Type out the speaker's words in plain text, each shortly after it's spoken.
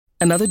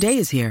Another day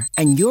is here,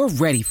 and you're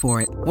ready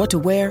for it. What to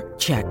wear?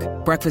 Check.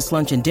 Breakfast,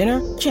 lunch, and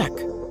dinner? Check.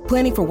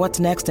 Planning for what's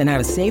next and how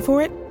to save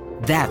for it?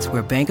 That's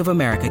where Bank of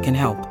America can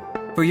help.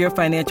 For your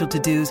financial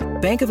to-dos,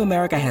 Bank of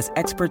America has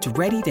experts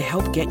ready to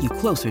help get you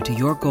closer to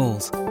your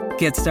goals.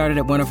 Get started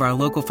at one of our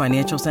local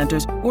financial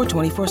centers or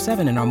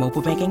 24/7 in our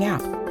mobile banking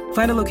app.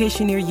 Find a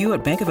location near you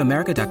at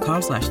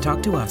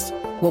bankofamerica.com/talktous.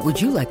 What would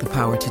you like the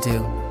power to do?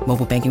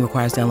 Mobile banking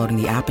requires downloading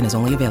the app and is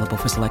only available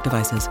for select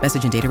devices.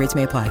 Message and data rates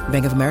may apply.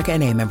 Bank of America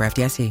N.A., member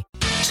FDIC.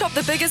 Shop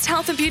the biggest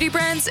health and beauty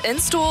brands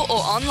in-store or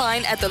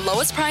online at the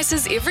lowest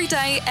prices every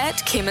day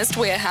at Chemist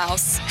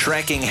Warehouse.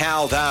 Tracking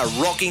how they're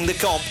rocking the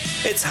comp,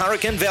 it's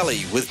Hurricane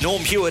Valley with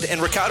Norm Hewitt and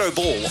Ricardo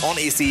Ball on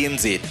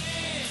SENZ.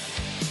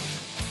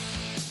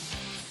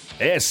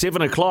 Yeah,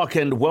 7 o'clock,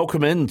 and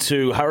welcome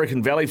into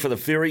Hurricane Valley for the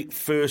very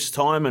first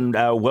time, and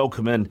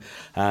welcome in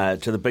to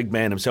the big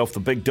man himself, the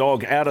big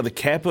dog out of the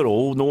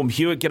capital, Norm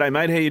Hewitt. G'day,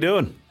 mate. How you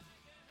doing?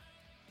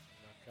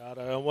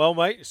 Ricardo, I'm well,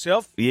 mate.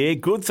 Yourself? Yeah,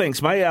 good,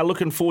 thanks, mate.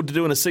 Looking forward to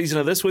doing a season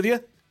of this with you.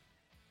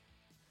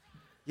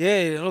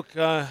 Yeah, look,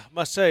 I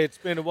must say it's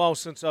been a while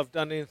since I've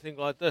done anything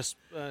like this.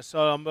 So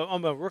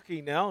I'm a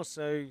rookie now,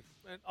 so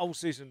an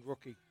all-season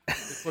rookie.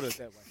 Let's put it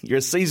that way. You're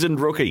a seasoned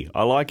rookie.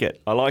 I like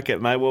it,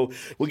 mate. Well,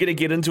 we're going to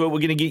get into it. We're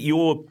going to get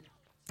your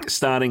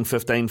starting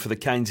 15 for the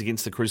Canes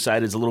against the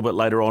Crusaders a little bit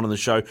later on in the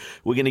show.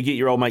 We're going to get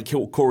your old mate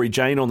Corey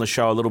Jane on the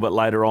show a little bit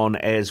later on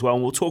as well.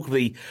 And we'll talk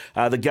the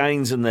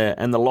gains and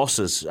the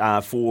losses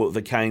for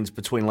the Canes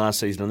between last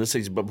season and this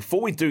season. But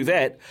before we do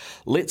that,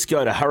 let's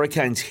go to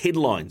Hurricanes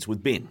headlines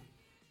with Ben.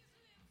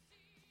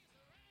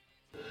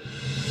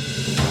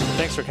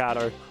 Thanks,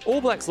 Ricardo. All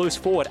Blacks loose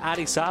forward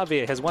Ardie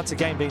Savea has once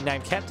again been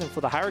named captain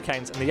for the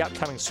Hurricanes in the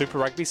upcoming Super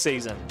Rugby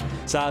season.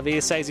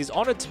 Savea says he's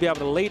honoured to be able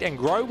to lead and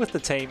grow with the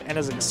team and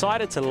is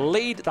excited to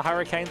lead the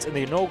Hurricanes in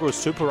the inaugural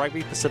Super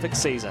Rugby Pacific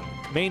season.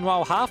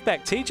 Meanwhile,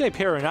 halfback TJ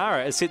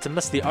Perenara is set to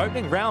miss the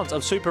opening rounds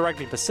of Super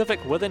Rugby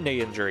Pacific with a knee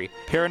injury.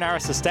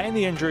 Perenara sustained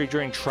the injury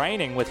during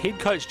training, with head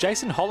coach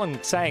Jason Holland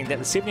saying that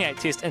the 78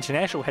 Test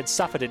International had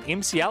suffered an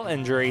MCL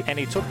injury and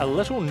he took a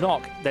little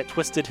knock that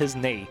twisted his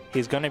knee.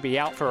 He's going to be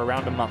out for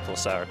around a month or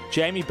so.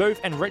 Jamie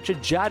Booth and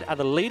Richard Judd are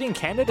the leading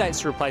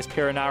candidates to replace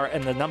Perenara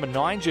in the number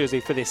 9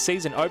 jersey for their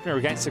season opener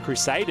against the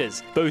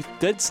Crusaders. Booth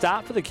did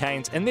start for the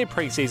Canes in their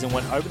pre-season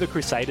win over the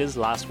Crusaders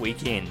last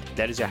weekend.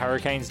 That is your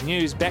Hurricanes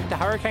news. Back to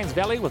Hurricanes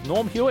Valley with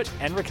Norm Hewitt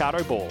and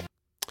Ricardo Ball.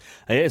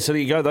 Yeah, so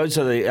there you go. Those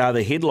are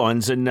the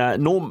headlines. And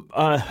Norm,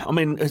 I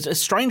mean, it's a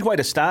strange way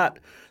to start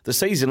the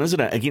season, isn't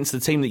it, against the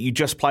team that you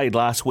just played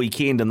last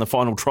weekend in the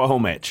final trial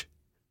match?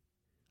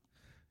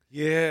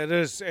 Yeah, it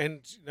is.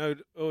 And, you know,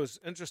 it was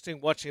interesting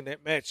watching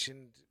that match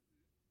and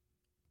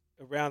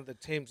around the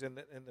teams and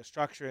the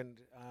structure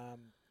and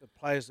the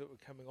players that were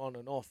coming on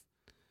and off.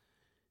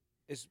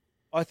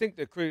 I think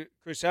the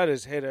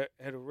Crusaders had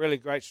a really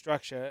great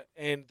structure,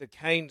 and the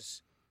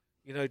Canes,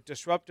 you know,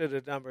 disrupted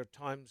a number of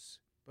times,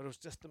 but it was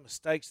just the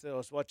mistakes that I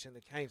was watching the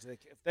Canes.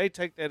 If they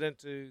take that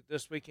into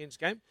this weekend's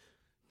game,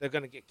 they're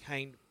going to get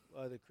caned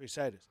by the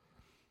Crusaders.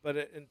 But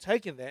in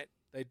taking that,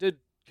 they did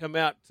come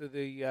out to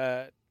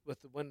the with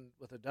the win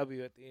with a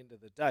W at the end of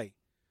the day.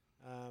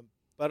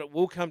 But it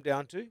will come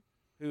down to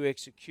who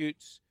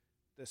executes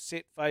the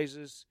set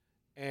phases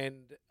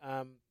and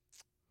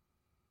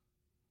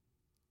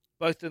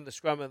both in the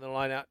scrum and the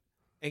line-out,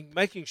 and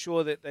making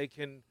sure that they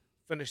can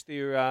finish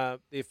their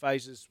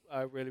phases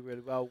really,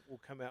 really well, will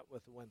come out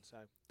with a win. So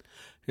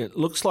it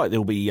looks like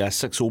there'll be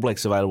 6 All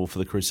Blacks available for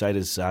the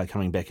Crusaders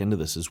coming back into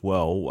this as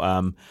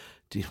well.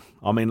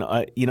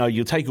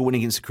 You'll take a win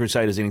against the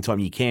Crusaders anytime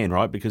you can,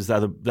 right? Because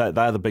they're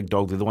the big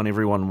dog. They're the one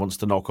everyone wants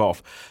to knock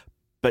off.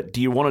 But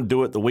do you want to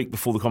do it the week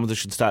before the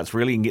competition starts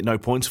really and get no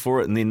points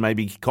for it and then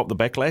maybe cop the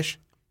backlash?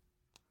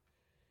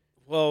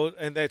 Well,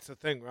 and that's the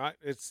thing, right?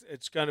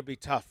 It's going to be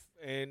tough.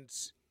 And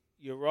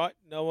you're right,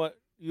 Noah.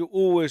 You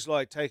always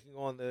like taking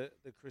on the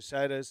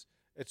Crusaders.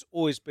 It's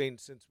always been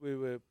since we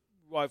were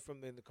right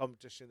from in the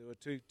competition. There were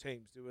 2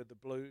 teams. There were the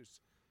Blues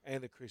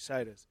and the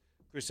Crusaders.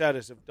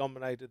 Crusaders have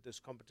dominated this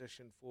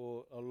competition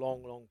for a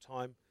long, long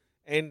time.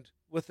 And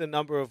with the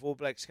number of All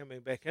Blacks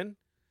coming back in,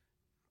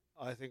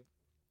 I think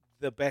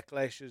the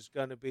backlash is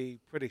going to be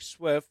pretty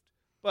swift.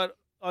 But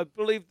I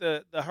believe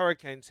the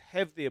Hurricanes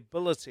have the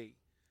ability.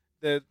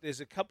 There's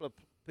a couple of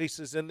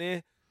pieces in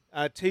there.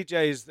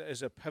 TJ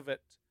is a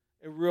pivot,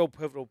 a real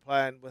pivotal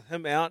player. And with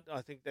him out,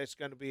 I think that's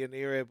going to be an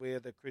area where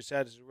the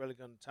Crusaders are really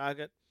going to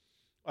target.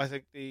 I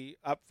think the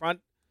up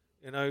front,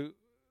 you know,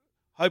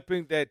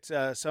 hoping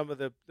that some of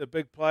the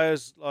big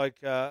players like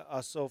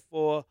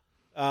Asamoah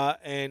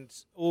and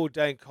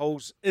Dane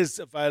Coles is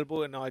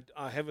available, and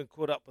I haven't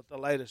caught up with the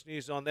latest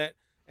news on that.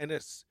 And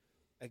it's,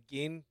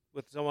 again,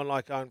 with someone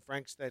like Owen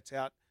Franks that's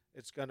out,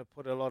 it's going to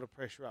put a lot of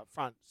pressure up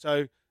front.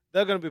 So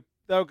they're going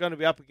to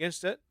be up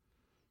against it.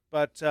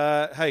 But,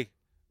 hey,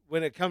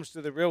 when it comes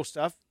to the real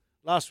stuff,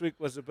 last week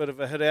was a bit of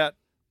a hit out.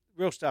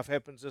 Real stuff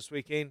happens this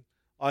weekend.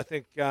 I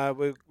think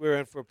we're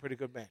in for a pretty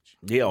good match.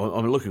 Yeah,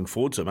 I'm looking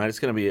forward to it, mate. It's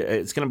going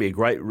to be a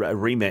great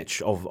rematch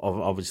of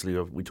obviously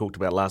we talked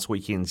about last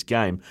weekend's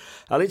game.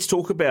 Let's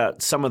talk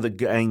about some of the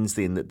gains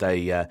then that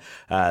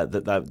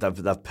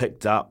they've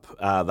picked up,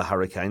 the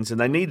Hurricanes,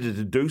 and they needed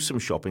to do some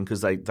shopping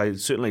because they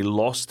certainly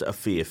lost a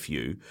fair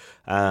few.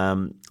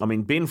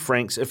 Ben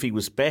Franks, if he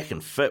was back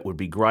and fit, would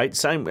be great.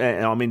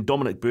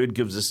 Dominic Bird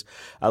gives us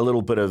a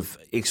little bit of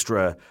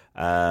extra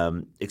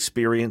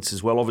experience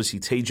as well. Obviously,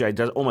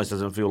 TJ almost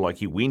doesn't feel like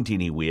he went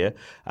anywhere.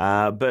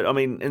 But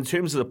in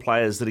terms of the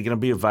players that are going to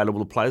be available,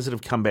 the players that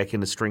have come back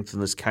in to strengthen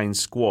this Canes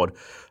squad,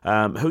 who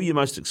are you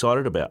most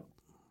excited about?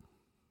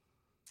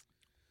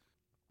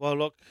 Well,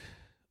 look,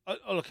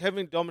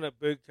 having Dominic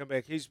Berg come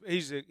back, he's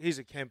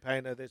a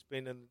campaigner that's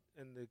been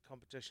in the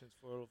competitions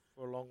for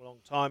a long, long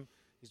time.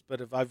 He's a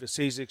bit of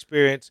overseas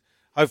experience.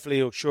 Hopefully,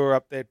 he'll shore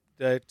up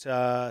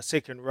that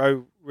second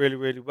row really,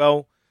 really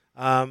well.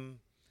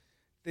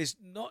 There's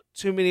not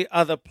too many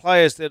other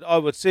players that I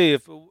would see.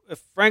 If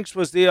Franks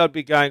was there, I'd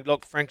be going,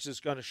 look, Franks is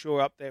going to shore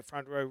up that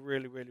front row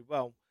really, really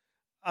well.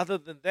 Other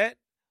than that,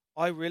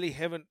 I really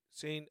haven't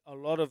seen a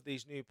lot of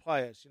these new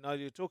players.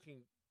 You're talking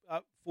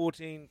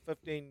 14,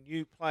 15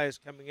 new players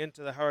coming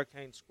into the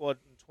Hurricane squad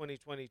in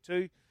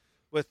 2022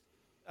 with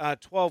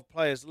 12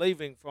 players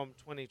leaving from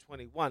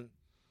 2021.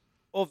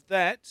 Of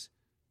that,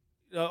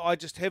 I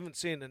just haven't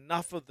seen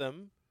enough of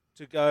them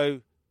to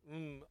go,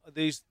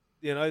 they've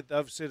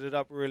set it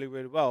up really,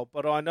 really well.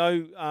 But I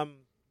know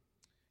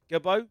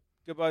Gibbo,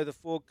 the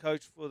forward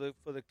coach for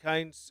the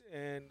Canes,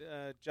 and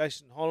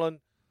Jason Holland,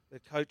 the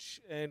coach,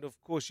 and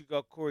of course you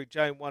got Corey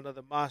Jane, one of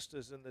the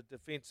masters in the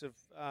defensive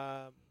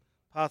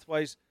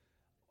pathways.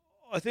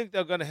 I think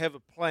they're going to have a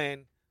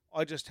plan.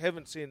 I just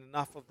haven't seen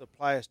enough of the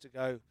players to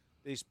go,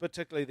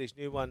 particularly these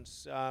new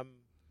ones,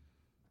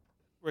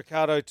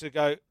 Ricardo, to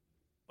go,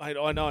 mate,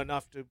 I know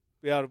enough to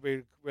be able to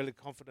be really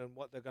confident in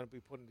what they're going to be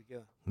putting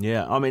together.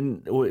 Yeah,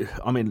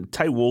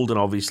 Tay Walden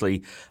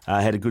obviously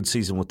had a good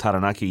season with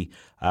Taranaki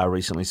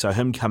recently, so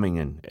him coming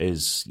in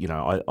is,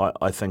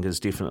 I think is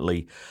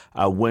definitely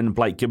a win.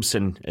 Blake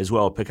Gibson as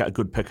well, a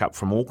good pickup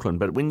from Auckland.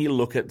 But when you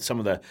look at some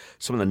of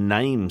the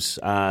names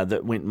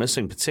that went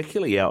missing,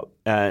 particularly out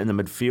in the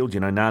midfield,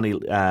 Nani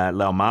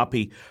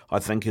Laumapi, I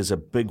think is a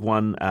big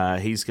one. I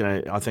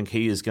think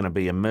he is going to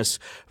be a miss.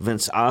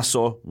 Vince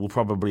Aso will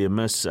probably a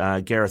miss.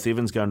 Gareth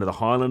Evans going to the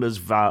Highlanders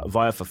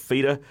via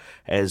Fafita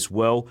as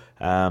well.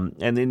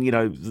 And then,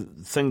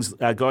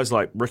 guys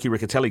like Ricky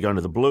Riccatelli going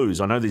to the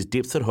Blues. I know there's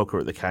depth at hooker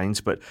at the Canes,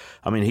 but,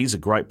 he's a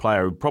great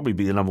player. He'll probably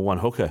be the number one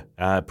hooker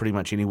pretty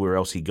much anywhere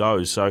else he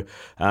goes. So,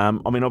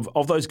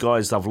 of those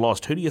guys they've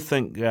lost, who do you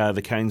think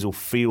the Canes will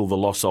feel the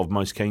loss of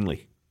most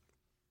keenly?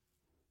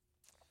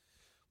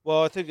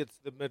 Well, I think it's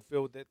the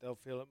midfield that they'll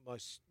feel it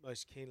most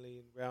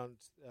keenly around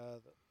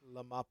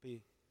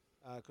Lamapi,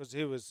 because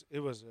he was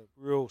a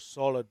real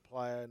solid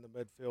player in the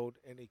midfield,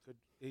 and he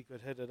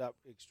could hit it up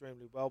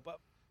extremely well. But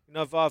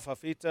via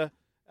Fafita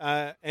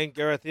and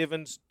Gareth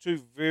Evans,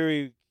 two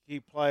very key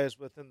players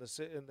in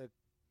the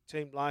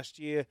team last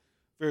year,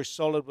 very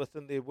solid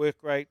within their work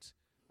rate.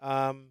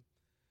 And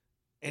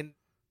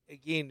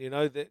again,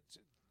 that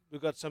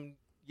we've got some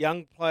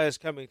young players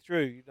coming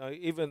through.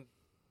 Even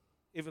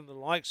the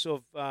likes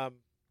of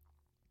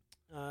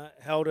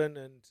Heldon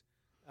and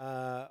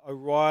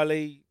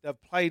O'Reilly,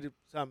 they've played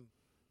some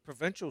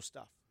provincial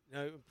stuff.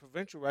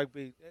 Provincial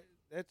rugby,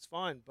 that's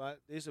fine, but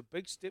there's a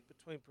big step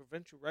between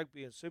provincial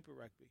rugby and Super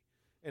Rugby.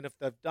 And if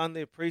they've done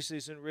their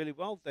preseason really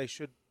well, they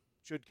should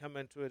come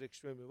into it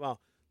extremely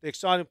well. The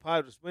exciting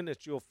part is when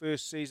it's your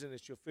first season,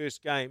 it's your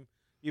first game,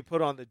 you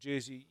put on the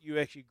jersey, you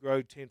actually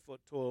grow 10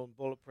 foot tall and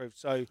bulletproof,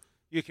 so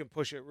you can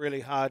push it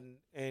really hard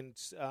and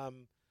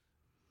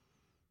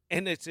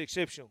it's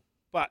exceptional.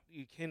 But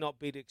you cannot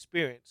beat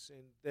experience,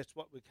 and that's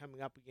what we're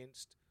coming up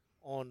against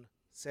on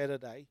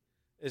Saturday,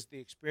 is the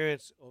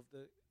experience of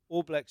the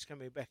All Blacks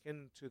coming back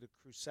into the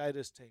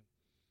Crusaders team.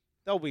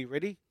 They'll be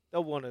ready.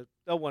 They'll want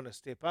to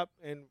step up.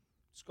 And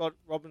Scott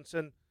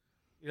Robinson,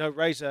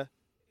 Razor,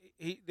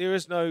 there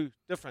is no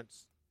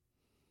difference.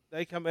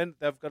 They come in,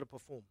 they've got to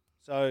perform.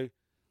 So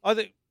I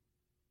think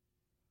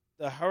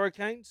the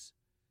Hurricanes,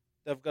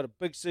 they've got a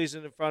big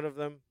season in front of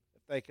them.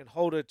 If they can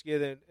hold it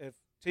together, and if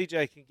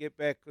TJ can get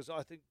back, because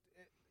I think,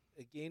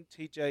 again,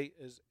 TJ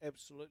is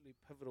absolutely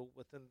pivotal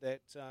within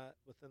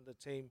the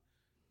team,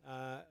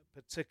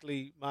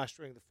 particularly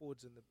mastering the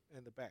forwards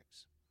and the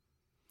backs.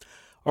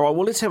 All right,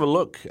 well, let's have a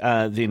look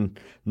then,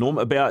 Norm,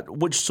 about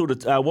which sort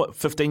of what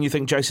 15 you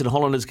think Jason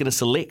Holland is going to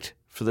select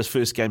for this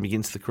first game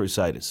against the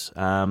Crusaders.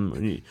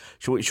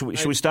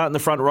 Should we start in the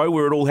front row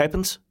where it all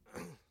happens?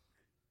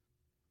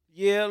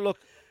 Yeah, look,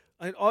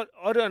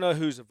 I don't know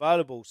who's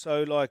available.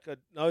 So, I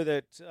know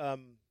that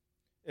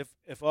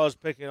if I was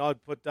picking,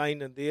 I'd put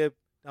Dane in there,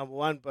 number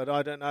one, but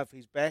I don't know if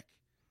he's back.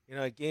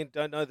 Again,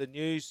 don't know the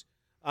news.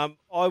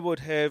 I would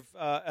have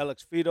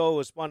Alex Fido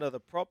as one of the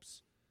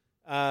props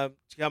to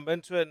come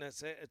into it, and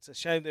it's a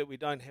shame that we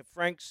don't have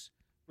Franks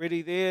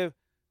ready there.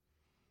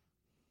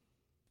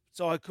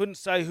 So I couldn't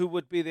say who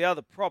would be the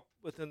other prop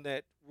within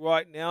that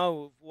right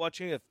now.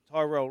 Watching if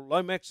Tyrell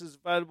Lomax is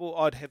available,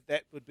 I'd have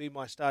that would be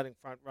my starting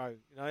front row.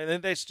 And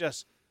then that's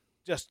just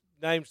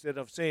names that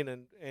I've seen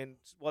and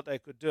what they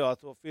could do. I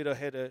thought Whiro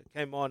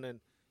came on and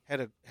had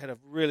a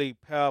really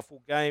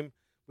powerful game.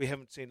 We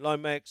haven't seen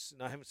Lomax,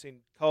 and I haven't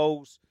seen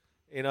Coles.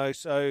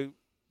 So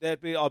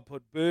that'd be I'd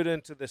put Bird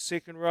into the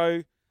second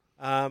row.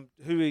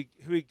 Who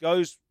he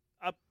goes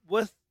up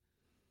with,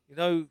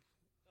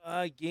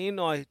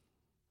 again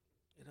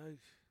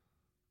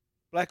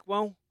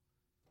Blackwell.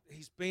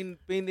 He's been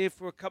there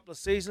for a couple of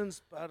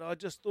seasons, but I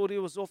just thought he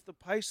was off the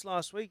pace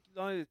last week.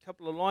 A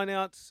couple of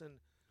lineouts and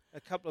a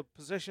couple of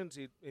positions.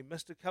 He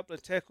missed a couple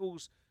of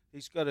tackles.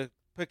 He's got to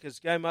pick his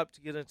game up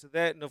to get into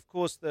that. And, of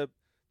course, the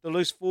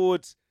loose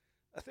forwards,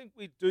 I think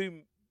we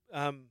do,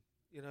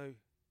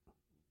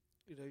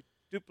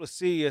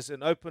 Duplessis as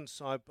an open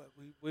side, but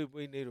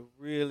we need a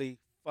really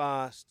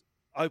fast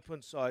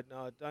open side.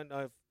 Now, I don't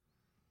know if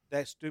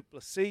that's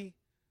Duplessis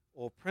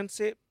or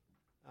Prinsep,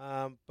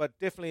 but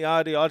definitely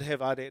Ardie. I'd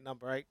have Ardie at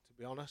number 8, to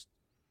be honest.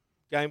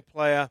 Game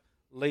player,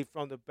 lead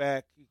from the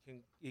back.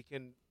 He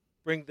can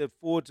bring the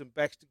forwards and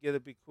backs together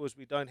because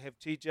we don't have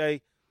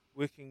TJ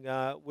working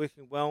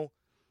well.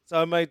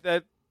 So I made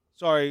that.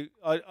 Sorry,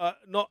 I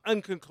not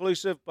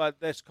inconclusive, but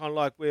that's kind of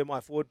like where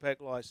my forward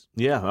pack lies.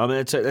 Yeah, I mean,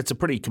 it's a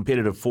pretty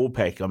competitive forward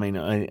pack. I mean,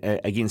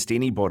 against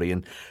anybody,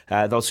 and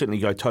they'll certainly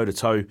go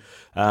toe-to-toe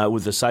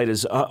with the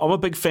Satyrs. I'm a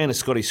big fan of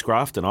Scotty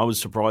Scrafton. I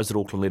was surprised that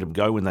Auckland let him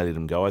go when they let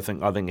him go. I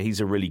think he's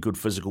a really good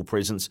physical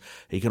presence.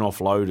 He can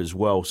offload as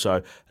well,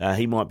 so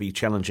he might be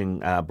challenging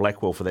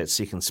Blackwell for that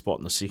second spot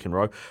in the second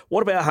row.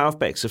 What about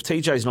halfbacks? If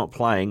TJ's not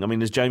playing, I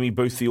mean, is Jamie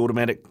Booth the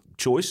automatic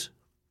choice?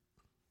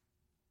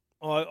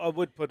 I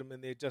would put him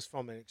in there just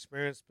from an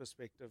experience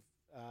perspective.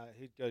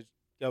 He'd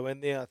go in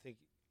there. I think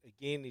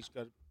again he's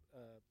got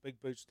big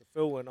boots to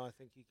fill, and I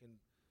think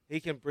he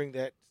can bring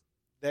that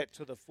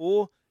to the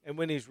fore. And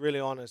when he's really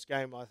on his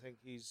game, I think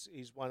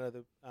he's one of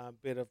the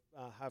better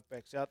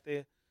halfbacks out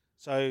there.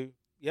 So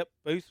yep,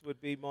 Booth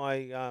would be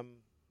my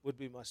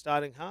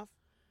starting half.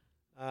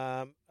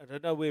 I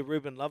don't know where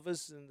Ruben Love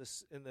is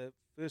in the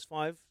first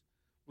 5.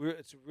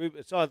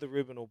 It's either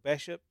Ruben or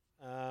Bishop,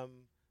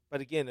 but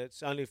again,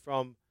 it's only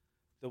from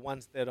the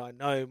ones that I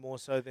know more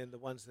so than the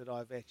ones that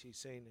I've actually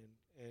seen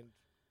and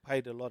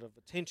paid a lot of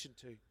attention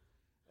to.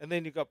 And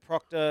then you've got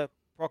Proctor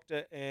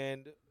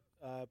and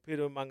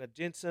Peter Munga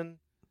Jensen,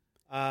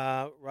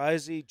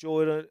 Raisi,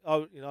 Jordan.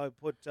 I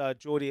put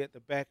Geordie at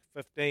the back,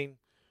 15.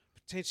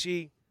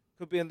 Potentially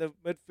could be in the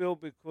midfield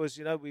because,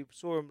 we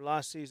saw him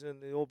last season in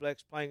the All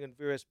Blacks playing in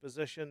various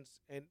positions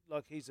and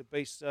he's a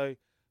beast. So,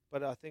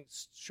 but I think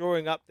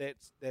shoring up that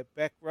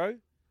back row.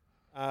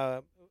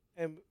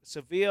 And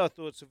Severe, I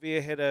thought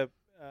Severe had a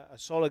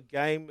solid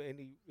game, and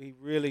he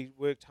really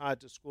worked hard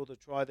to score the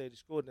try that he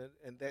scored,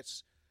 and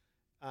that's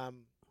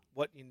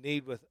what you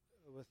need with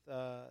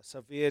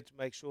Severe to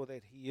make sure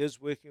that he is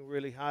working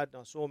really hard.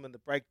 And I saw him in the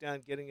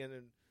breakdown getting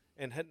in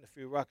and hitting a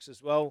few rucks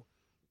as well,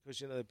 because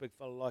the big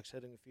fella likes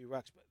hitting a few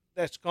rucks. But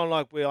that's kind of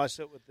like where I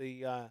sit with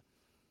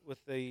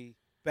the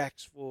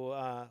backs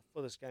for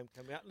this game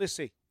coming out. Let's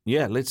see.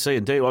 Yeah, let's see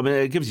indeed. I mean,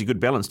 it gives you good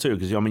balance too,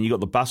 because you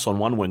got the bus on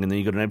one wing, and then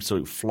you got an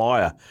absolute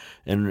flyer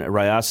in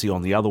Rayasi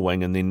on the other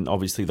wing, and then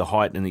obviously the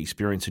height and the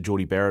experience of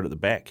Geordie Barrett at the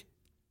back.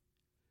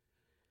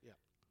 Yeah,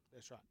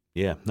 that's right.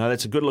 Yeah, no,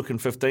 that's a good looking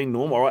 15,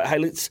 Norm. All right, hey,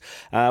 let's.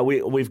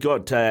 We've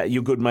got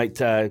your good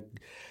mate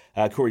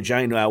Corey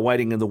Jane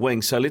waiting in the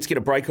wing, so let's get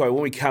a break. When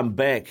we come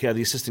back,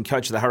 the assistant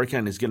coach of the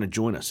Hurricane is going to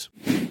join us.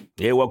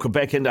 Yeah, welcome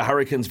back into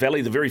Hurricanes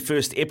Valley, the very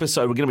first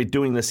episode. We're going to be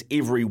doing this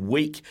every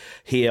week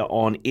here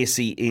on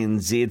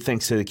SENZ.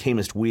 Thanks to the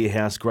Chemist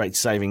Warehouse, great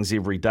savings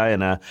every day.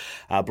 And a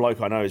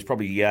bloke I know is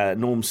probably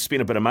Norm's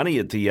spent a bit of money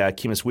at the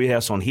Chemist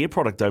Warehouse on hair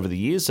product over the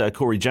years.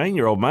 Corey Jane,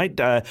 your old mate,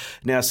 now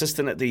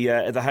assistant at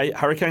the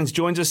Hurricanes,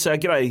 joins us.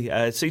 G'day,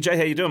 CJ.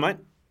 How you doing, mate?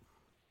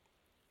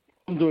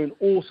 I'm doing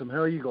awesome. How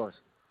are you guys?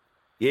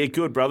 Yeah,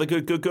 good, brother.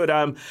 Good.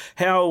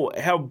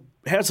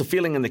 How's the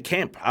feeling in the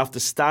camp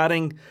after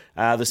starting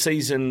the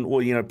season,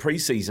 or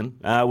pre-season,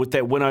 with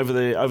that win over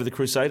the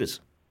Crusaders?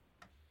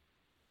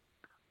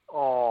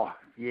 Oh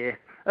yeah,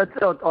 I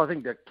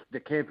think the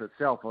camp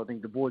itself. I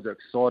think the boys are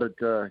excited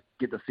to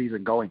get the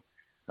season going.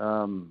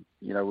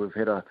 We've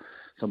had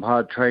some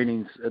hard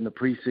trainings in the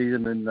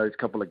pre-season and those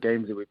couple of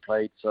games that we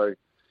played. So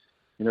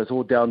it's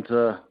all down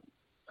to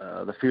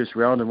the first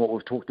round, and what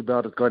we've talked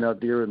about is going out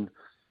there and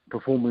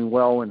performing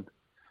well. And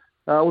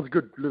it was a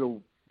good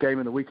little game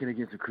in the weekend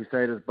against the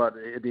Crusaders, but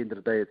at the end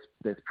of the day,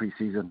 that's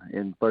pre-season,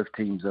 and both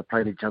teams are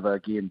playing each other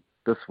again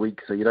this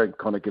week, so you don't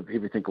kind of give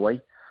everything away.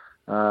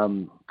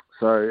 So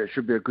it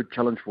should be a good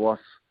challenge for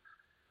us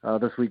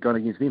this week going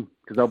against them,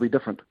 because they'll be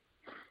different.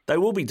 They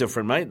will be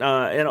different, mate.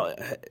 And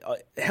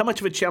how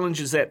much of a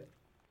challenge is that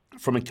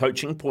from a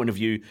coaching point of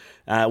view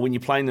when you're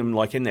playing them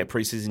like in that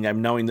pre-season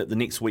game, knowing that the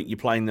next week you're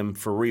playing them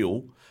for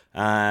real?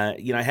 How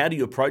do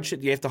you approach it?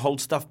 Do you have to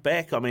hold stuff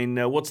back? I mean,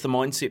 what's the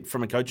mindset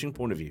from a coaching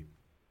point of view?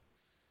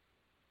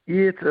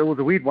 Yeah, it was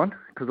a weird one,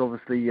 because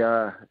obviously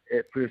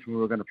at first when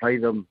we were going to play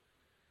them,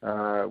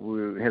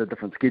 we had a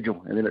different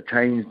schedule, and then it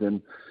changed,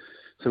 and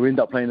so we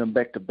ended up playing them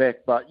back to back.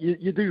 But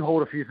you do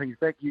hold a few things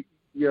back. You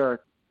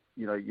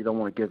don't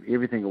want to give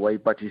everything away,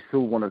 but you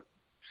still want to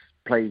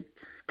play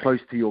close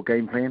to your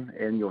game plan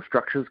and your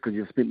structures because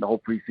you've spent the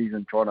whole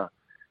preseason trying to,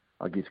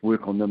 I guess,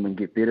 work on them and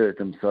get better at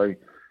them. So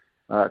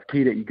it's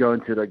key that you go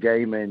into the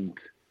game, and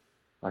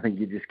I think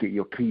you just get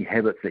your key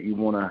habits that you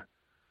want to,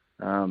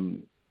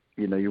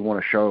 you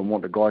want to show and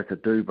want the guys to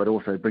do, but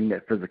also bring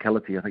that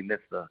physicality. I think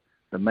that's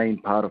the main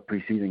part of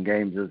preseason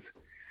games is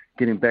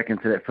getting back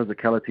into that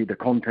physicality, the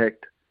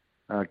contact,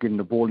 getting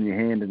the ball in your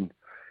hand, and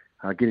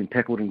getting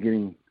tackled and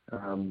getting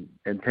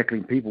and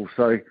tackling people.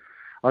 So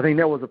I think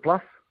that was a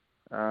plus.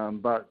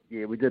 But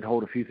yeah, we did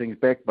hold a few things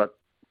back, but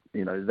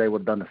they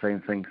would have done the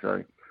same thing.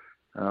 So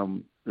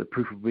the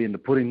proof will be in the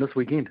pudding this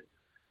weekend.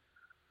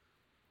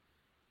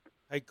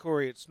 Hey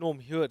Corey, it's Norm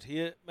Hewitt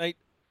here, mate.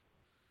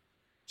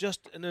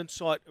 Just an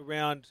insight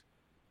around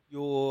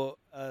your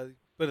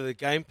bit of the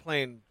game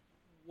plan.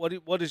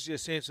 What is your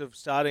sense of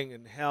starting,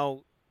 and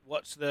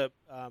what's the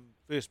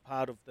first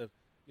part of the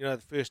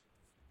first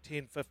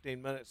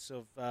 10-15 minutes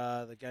of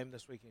the game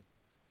this weekend?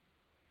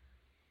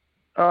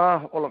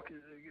 Well, look,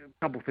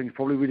 a couple of things.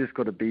 Probably we just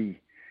got to be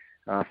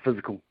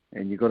physical,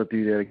 and you've got to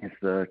do that against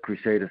the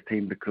Crusaders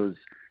team because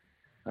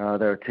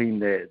they're a team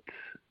that,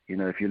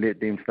 if you let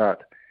them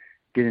start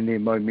getting their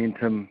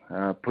momentum,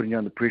 putting you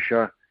under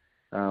pressure,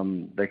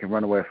 they can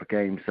run away with a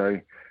game. So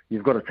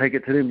you've got to take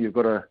it to them. You've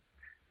got to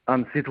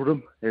unsettle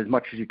them as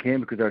much as you can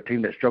because they're a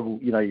team that struggle.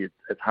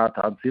 It's hard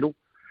to unsettle.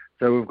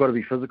 So we've got to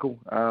be physical.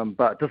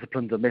 But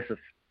discipline's a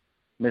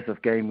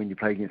massive game when you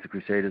play against the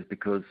Crusaders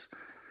because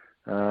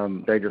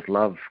they just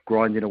love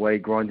grinding away.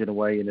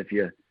 And if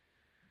you're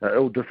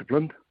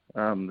ill-disciplined,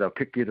 they'll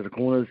kick you to the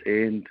corners.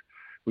 And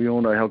we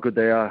all know how good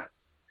they are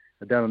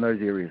down in those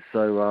areas.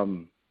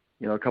 So,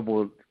 a couple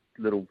of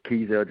little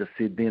keys that I just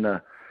said then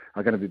are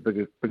going to be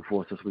big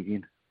for us this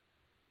weekend.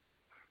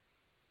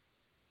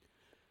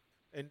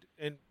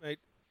 And mate,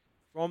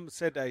 from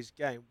Saturday's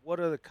game, what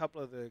are a couple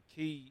of the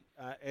key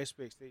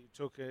aspects that you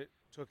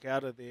took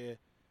out of there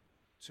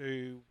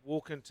to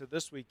walk into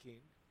this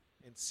weekend?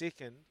 And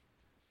second,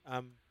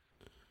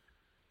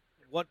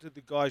 what did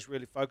the guys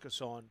really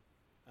focus on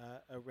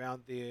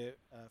around their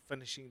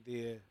finishing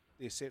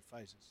their set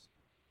phases?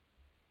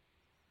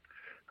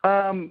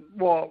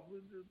 Well,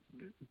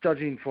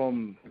 judging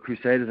from the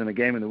Crusaders in the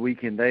game in the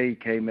weekend, they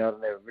came out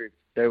and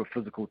they were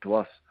physical to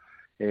us,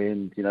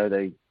 and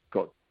they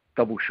got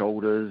double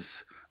shoulders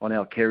on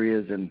our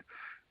carriers and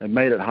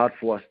made it hard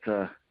for us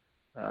to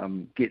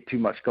get too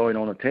much going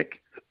on attack.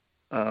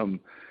 And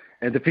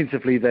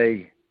defensively,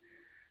 they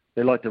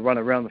like to run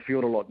around the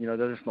field a lot.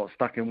 They're just not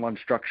stuck in one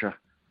structure.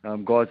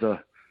 Guys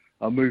are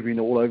moving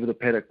all over the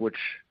paddock, which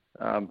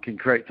can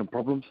create some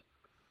problems.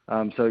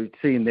 So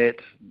seeing that,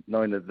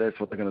 knowing that that's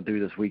what they're going to do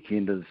this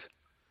weekend is,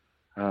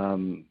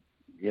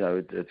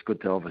 it's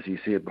good to obviously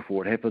see it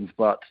before it happens.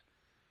 But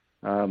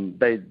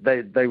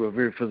they were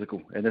very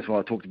physical, and that's what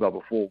I talked about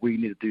before. We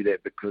need to do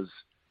that because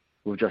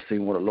we've just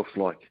seen what it looks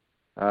like.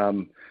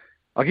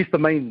 I guess the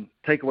main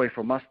takeaway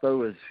from us,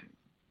 though, is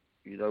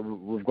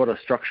we've got a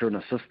structure and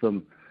a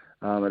system,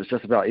 and it's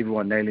just about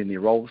everyone nailing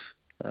their roles.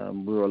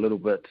 We were a little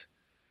bit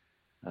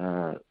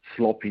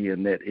sloppy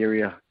in that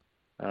area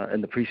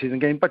in the preseason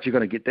game, but you're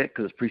going to get that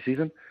because it's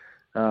preseason.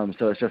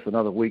 So it's just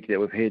another week that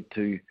we've had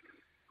to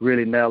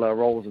really nail our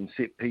roles in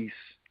set piece,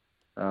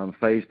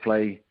 phase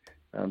play,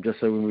 just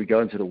so when we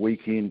go into the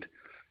weekend,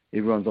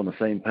 everyone's on the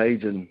same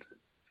page and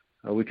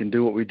we can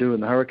do what we do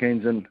in the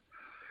Hurricanes and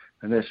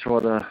that's try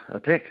to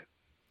attack.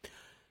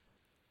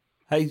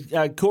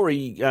 Hey,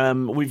 Corey,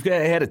 we've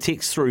had a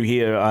text through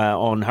here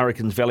on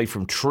Hurricanes Valley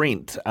from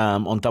Trent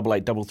on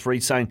 8833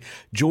 saying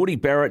Geordie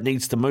Barrett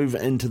needs to move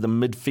into the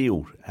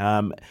midfield.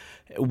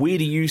 Where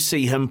do you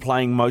see him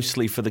playing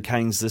mostly for the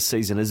Canes this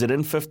season? Is it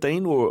in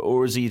 15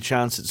 or is he a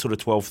chance at sort of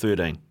 12,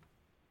 13?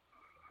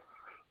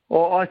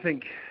 Well, I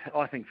think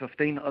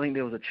 15. I think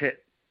there was a chat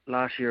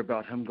last year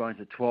about him going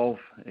to 12,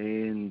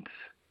 and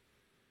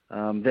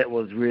that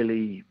was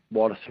really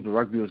while the Super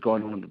Rugby was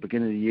going on at the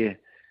beginning of the year.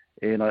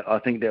 And I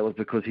think that was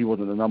because he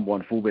wasn't the number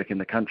one fullback in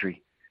the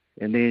country.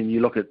 And then you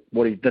look at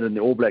what he did in the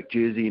All Black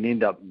jersey and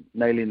end up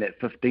nailing that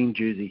 15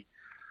 jersey.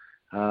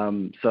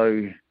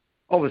 So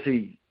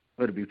obviously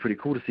it would be pretty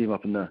cool to see him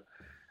up in the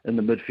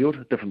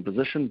midfield, a different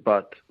position.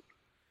 But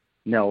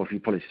now if you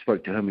probably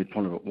spoke to him, he'd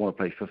probably want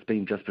to play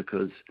 15 just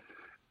because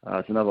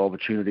it's another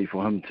opportunity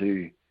for him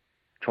to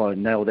try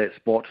and nail that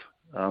spot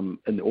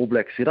in the All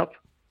Black setup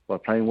by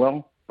playing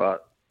well.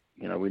 But,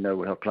 we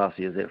know how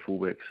classy he is at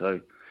fullback. So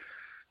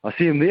I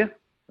see him there,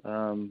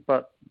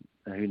 but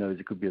who knows?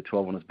 It could be a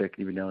 12 on his back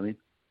every now and then.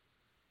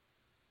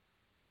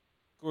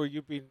 Corey,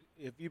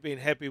 have you been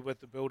happy with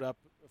the build-up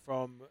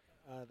from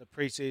the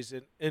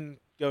pre-season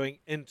going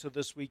into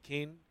this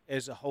weekend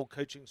as a whole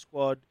coaching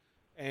squad,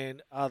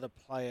 and are the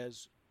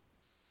players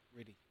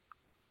ready?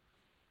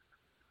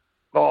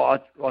 Oh,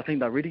 I think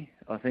they're ready.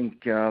 I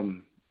think,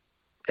 and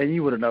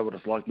you would know what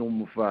it's like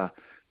normal for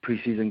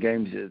pre-season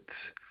games. It's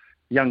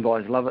young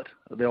guys love it.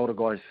 The older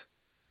guys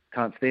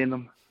can't stand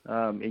them.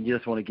 and you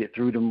just want to get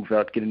through them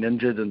without getting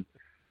injured.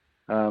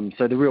 And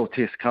so the real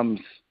test comes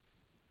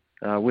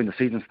when the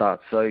season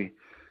starts. So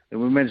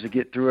and we managed to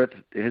get through it.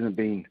 There hasn't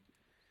been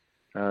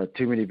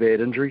too many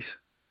bad injuries,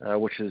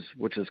 which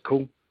is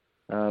cool.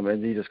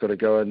 And you just got to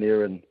go in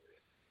there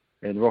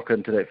and rock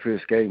into that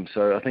first game.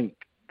 So I think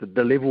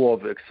the level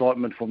of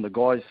excitement from the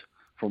guys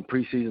from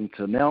pre-season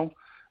to now,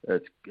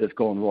 it's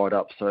gone right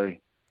up. So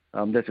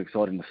that's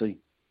exciting to see.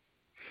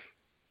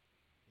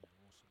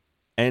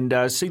 And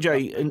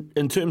CJ,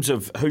 in terms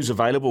of who's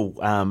available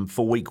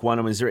for week one,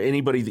 I mean, is there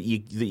anybody that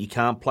you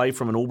can't play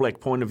from an All Black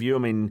point of view? I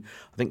mean,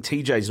 I think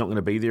TJ's not going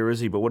to be there, is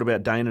he? But what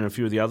about Dane and a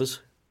few of the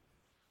others?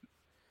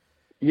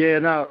 Yeah,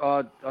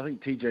 no, I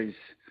think TJ's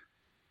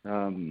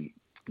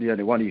the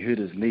only one. He hurt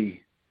his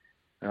knee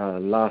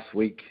last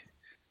week.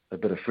 A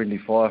bit of friendly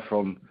fire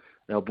from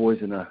our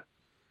boys in a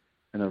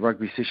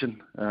rugby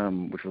session,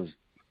 which was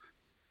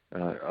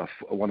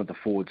one of the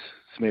forwards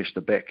smashed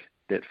the back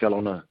that fell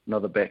on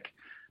another back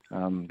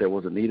that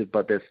wasn't needed,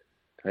 but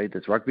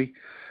that's rugby.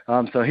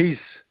 So he's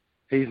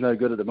no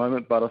good at the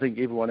moment, but I think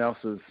everyone else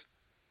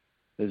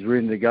is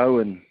ready to go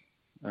and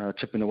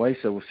chipping away.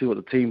 So we'll see what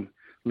the team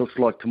looks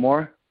like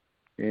tomorrow,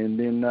 and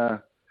then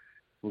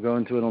we'll go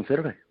into it on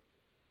Saturday.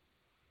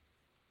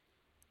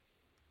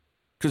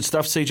 Good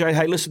stuff, CJ.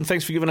 Hey, listen,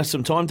 thanks for giving us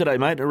some time today,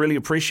 mate. I really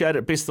appreciate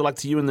it. Best of luck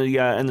to you and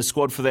the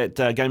squad for that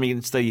game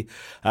against the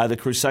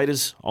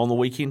Crusaders on the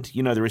weekend.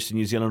 You know the rest of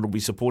New Zealand will be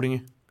supporting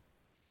you.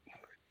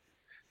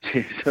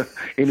 Yes,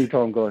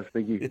 anytime, guys.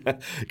 Thank you.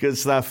 Good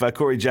stuff.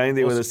 Corey Jane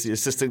there with us, the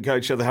assistant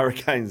coach of the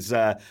Hurricanes.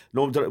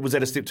 Norm, was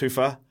that a step too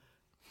far?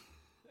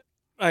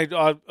 Mate,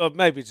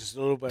 maybe just a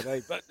little bit,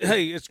 but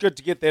hey, it's good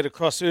to get that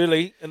across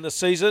early in the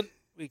season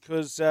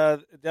because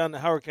down the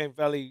Hurricane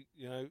Valley,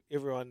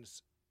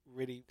 everyone's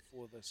ready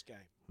for this game.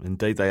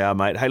 Indeed they are,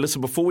 mate. Hey, listen,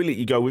 before we let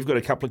you go, we've got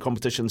a couple of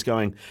competitions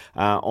going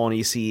on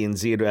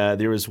SENZ.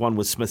 There is one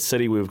with Smith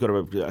City. We've got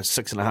a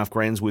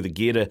 $6,500 worth of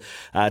gear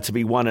to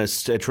be won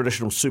as a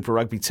traditional Super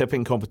Rugby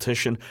tipping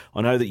competition.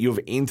 I know that you've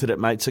entered it,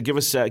 mate. So give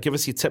us your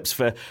tips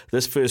for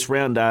this first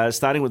round,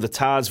 starting with the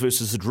Tars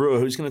versus the Drua.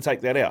 Who's going to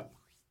take that out?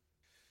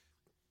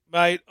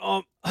 Mate,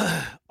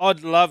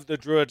 I'd love the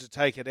Drua to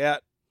take it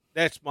out.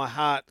 That's my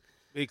heart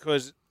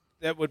because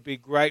that would be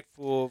great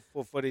for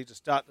footy to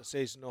start the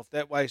season off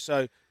that way.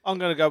 So I'm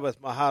going to go with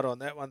my heart on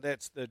that one.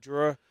 That's the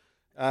Drua.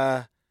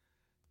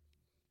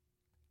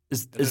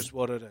 Is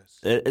what it is.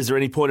 Is there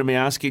any point in me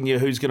asking you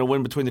who's going to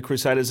win between the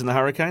Crusaders and the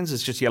Hurricanes?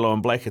 It's just yellow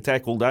and black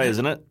attack all day,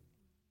 isn't it?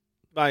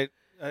 Mate,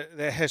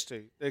 there has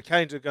to. The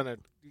Canes are going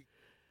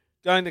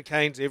to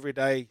Canes every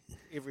day,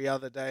 every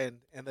other day,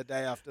 and the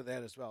day after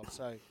that as well.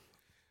 So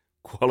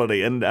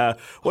quality. And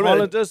what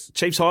Highlanders? About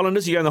Chiefs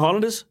Highlanders? You going the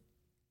Highlanders?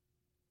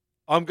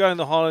 I'm going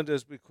the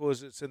Highlanders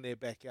because it's in their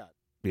backyard.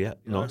 Yeah,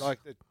 nice. Like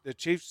the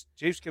Chiefs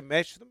can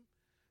match them,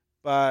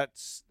 but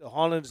the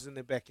Highlanders in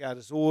their backyard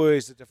is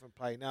always a different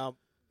play. Now,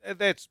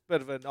 that's a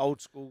bit of an old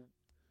school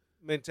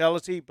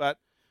mentality, but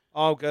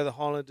I'll go the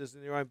Highlanders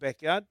in their own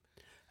backyard.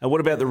 And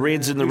what about the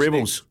Reds and the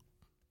Rebels?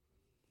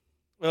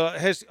 Well,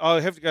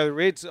 I have to go the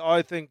Reds.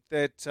 I think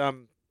that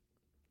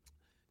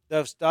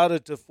they've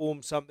started to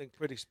form something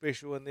pretty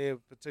special in there,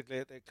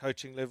 particularly at that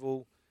coaching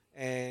level,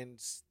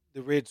 and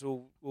the Reds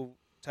will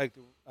take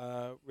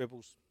the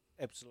Rebels,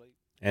 absolutely.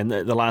 And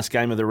the last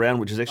game of the round,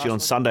 which is actually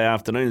on Sunday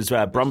afternoon, is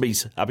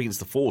Brumbies up against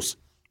the Force.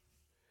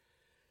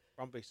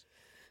 Brumbies.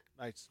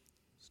 Mate,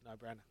 it's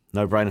no-brainer.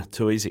 No-brainer,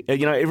 too easy.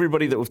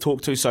 Everybody that we've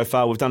talked to so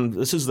far,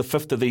 this is the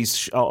fifth of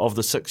these of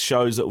the 6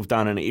 shows that we've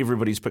done, and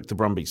everybody's picked the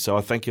Brumbies. So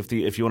I think if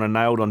you want to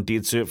nail it on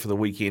dead cert for the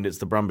weekend, it's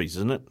the Brumbies,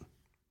 isn't it?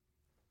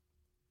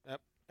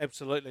 Yep,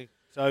 absolutely.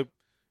 So,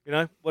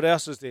 what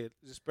else is there?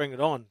 Just bring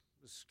it on.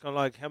 It's kind of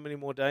like how many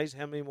more days,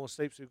 how many more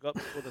sleeps we've got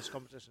before this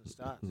competition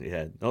starts.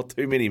 Yeah, not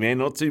too many, man,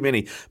 not too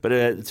many. But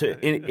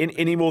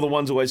any more than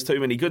one's always too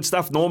many. Good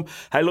stuff, Norm.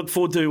 Hey, look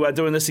forward to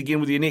doing this again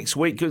with you next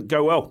week.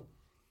 Go well.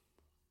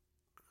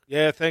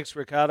 Yeah, thanks,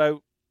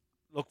 Ricardo.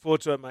 Look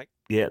forward to it, mate.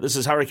 Yeah, this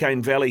is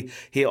Hurricane Valley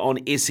here on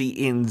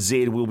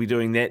SENZ. We'll be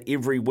doing that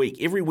every week,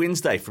 every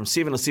Wednesday from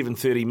 7 to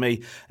 7:30.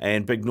 Me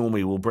and Big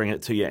Normie will bring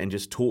it to you and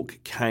just talk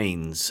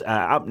Canes.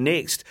 Up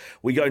next,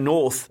 we go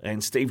north,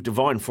 and Steve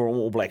Devine, former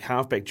All Black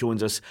halfback,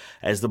 joins us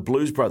as the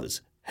Blues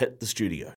Brothers hit the studio.